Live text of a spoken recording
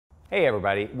Hey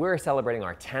everybody, we're celebrating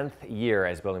our 10th year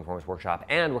as Building Performance Workshop,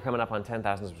 and we're coming up on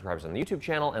 10,000 subscribers on the YouTube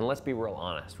channel. And let's be real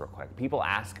honest real quick. People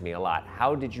ask me a lot,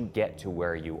 how did you get to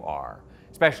where you are?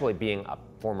 Especially being a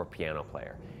former piano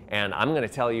player. And I'm gonna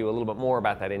tell you a little bit more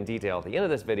about that in detail at the end of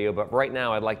this video, but right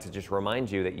now I'd like to just remind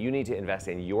you that you need to invest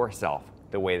in yourself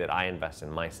the way that I invest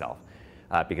in myself.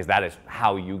 Because that is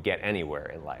how you get anywhere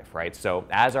in life, right? So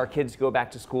as our kids go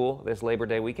back to school this Labor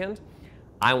Day weekend,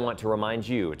 I want to remind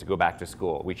you to go back to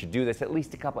school. We should do this at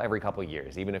least every couple of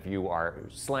years, even if you are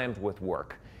slammed with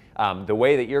work. The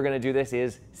way that you're gonna do this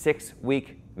is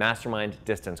 6-week Mastermind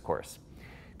distance course.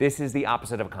 This is the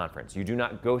opposite of a conference. You do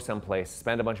not go someplace,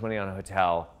 spend a bunch of money on a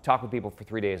hotel, talk with people for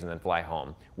 3 days and then fly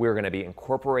home. We're gonna be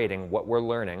incorporating what we're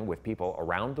learning with people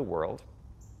around the world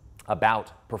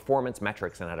about performance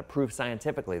metrics and how to prove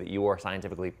scientifically that you are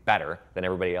scientifically better than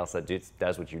everybody else that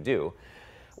does what you do,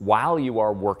 while you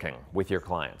are working with your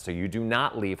clients. So you do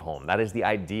not leave home. That is the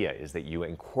idea, is that you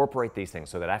incorporate these things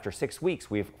so that after 6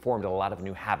 weeks, we've formed a lot of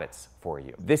new habits for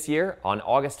you. This year, on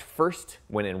August 1st,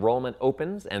 when enrollment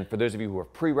opens, and for those of you who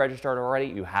have pre-registered already,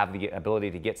 you have the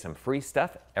ability to get some free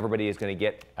stuff. Everybody is gonna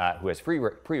get, who has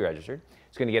pre-registered,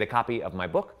 is gonna get a copy of my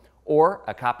book or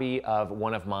a copy of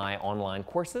one of my online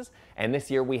courses. And this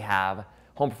year we have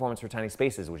Home Performance for Tiny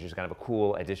Spaces, which is kind of a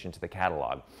cool addition to the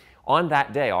catalog. On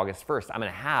that day, August 1st, I'm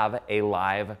gonna have a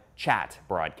live chat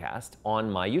broadcast on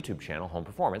my YouTube channel, Home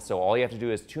Performance. So all you have to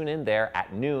do is tune in there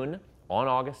at noon on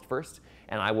August 1st,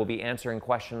 and I will be answering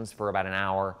questions for about an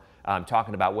hour,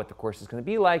 talking about what the course is gonna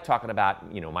be like, talking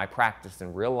about my practice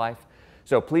in real life.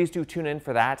 So please do tune in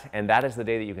for that, and that is the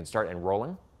day that you can start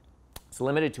enrolling. It's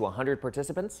limited to 100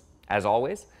 participants, as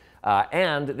always.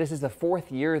 And this is the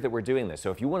 4th year that we're doing this. So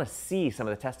if you want to see some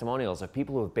of the testimonials of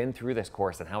people who have been through this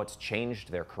course and how it's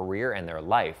changed their career and their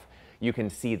life, you can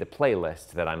see the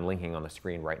playlist that I'm linking on the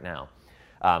screen right now.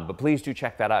 But please do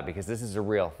check that out, because this is a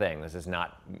real thing. This is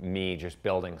not me just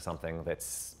building something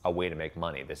that's a way to make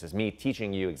money. This is me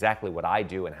teaching you exactly what I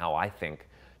do and how I think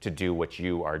to do what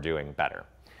you are doing better.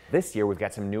 This year, we've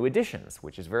got some new additions,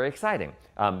 which is very exciting.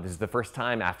 This is the first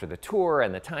time after the tour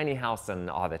and the tiny house and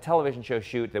the television show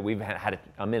shoot that we've had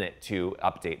a minute to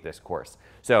update this course.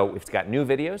 So we've got new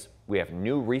videos, we have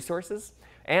new resources,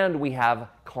 and we have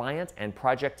client and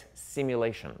project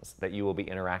simulations that you will be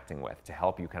interacting with to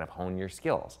help you kind of hone your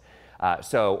skills.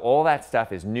 So all that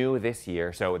stuff is new this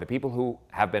year. So the people who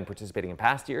have been participating in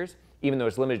past years, even though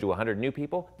it's limited to 100 new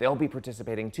people, they'll be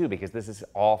participating too, because this is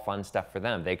all fun stuff for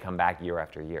them. They come back year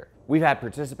after year. We've had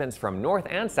participants from North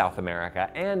and South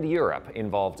America and Europe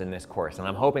involved in this course, and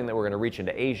I'm hoping that we're gonna reach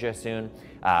into Asia soon.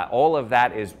 All of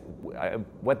that is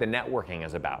what the networking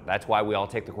is about. That's why we all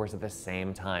take the course at the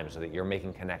same time, so that you're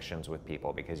making connections with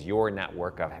people, because your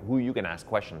network of who you can ask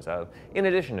questions of, in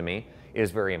addition to me, is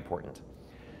very important.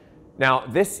 Now,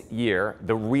 this year,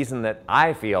 the reason that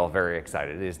I feel very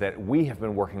excited is that we have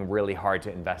been working really hard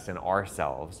to invest in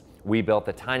ourselves. We built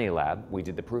the Tiny Lab. We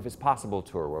did the Proof is Possible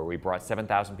tour, where we brought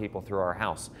 7,000 people through our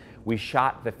house. We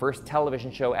shot the first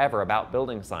television show ever about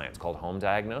building science called Home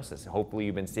Diagnosis. Hopefully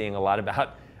you've been seeing a lot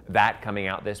about that coming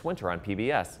out this winter on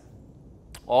PBS.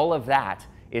 All of that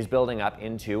is building up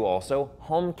into also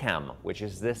Home Chem, which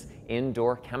is this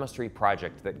indoor chemistry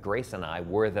project that Grace and I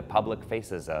were the public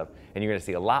faces of, and you're gonna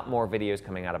see a lot more videos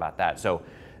coming out about that. So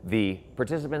the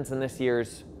participants in this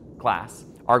year's class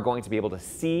are going to be able to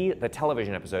see the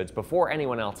television episodes before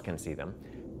anyone else can see them,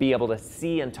 be able to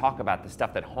see and talk about the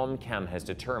stuff that Home Chem has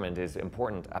determined is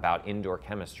important about indoor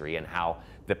chemistry, and how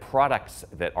the products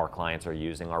that our clients are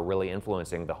using are really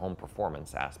influencing the home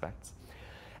performance aspects.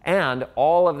 And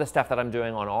all of the stuff that I'm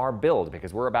doing on our build,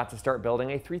 because we're about to start building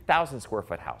a 3,000 square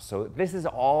foot house. So this is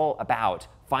all about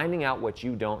finding out what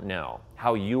you don't know,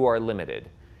 how you are limited,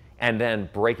 and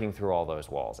then breaking through all those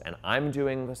walls. And I'm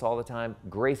doing this all the time.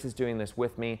 Grace is doing this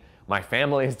with me. My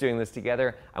family is doing this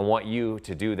together. I want you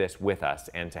to do this with us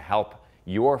and to help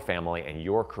your family and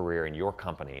your career and your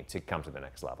company to come to the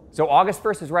next level. So August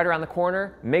 1st is right around the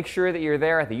corner. Make sure that you're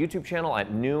there at the YouTube channel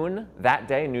at noon that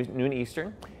day, noon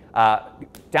Eastern.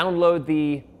 Download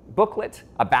the booklet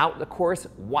about the course,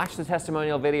 watch the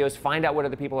testimonial videos, find out what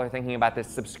other people are thinking about this,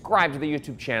 subscribe to the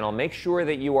YouTube channel, make sure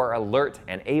that you are alert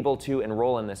and able to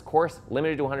enroll in this course,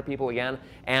 limited to 100 people again,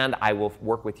 and I will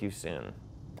work with you soon.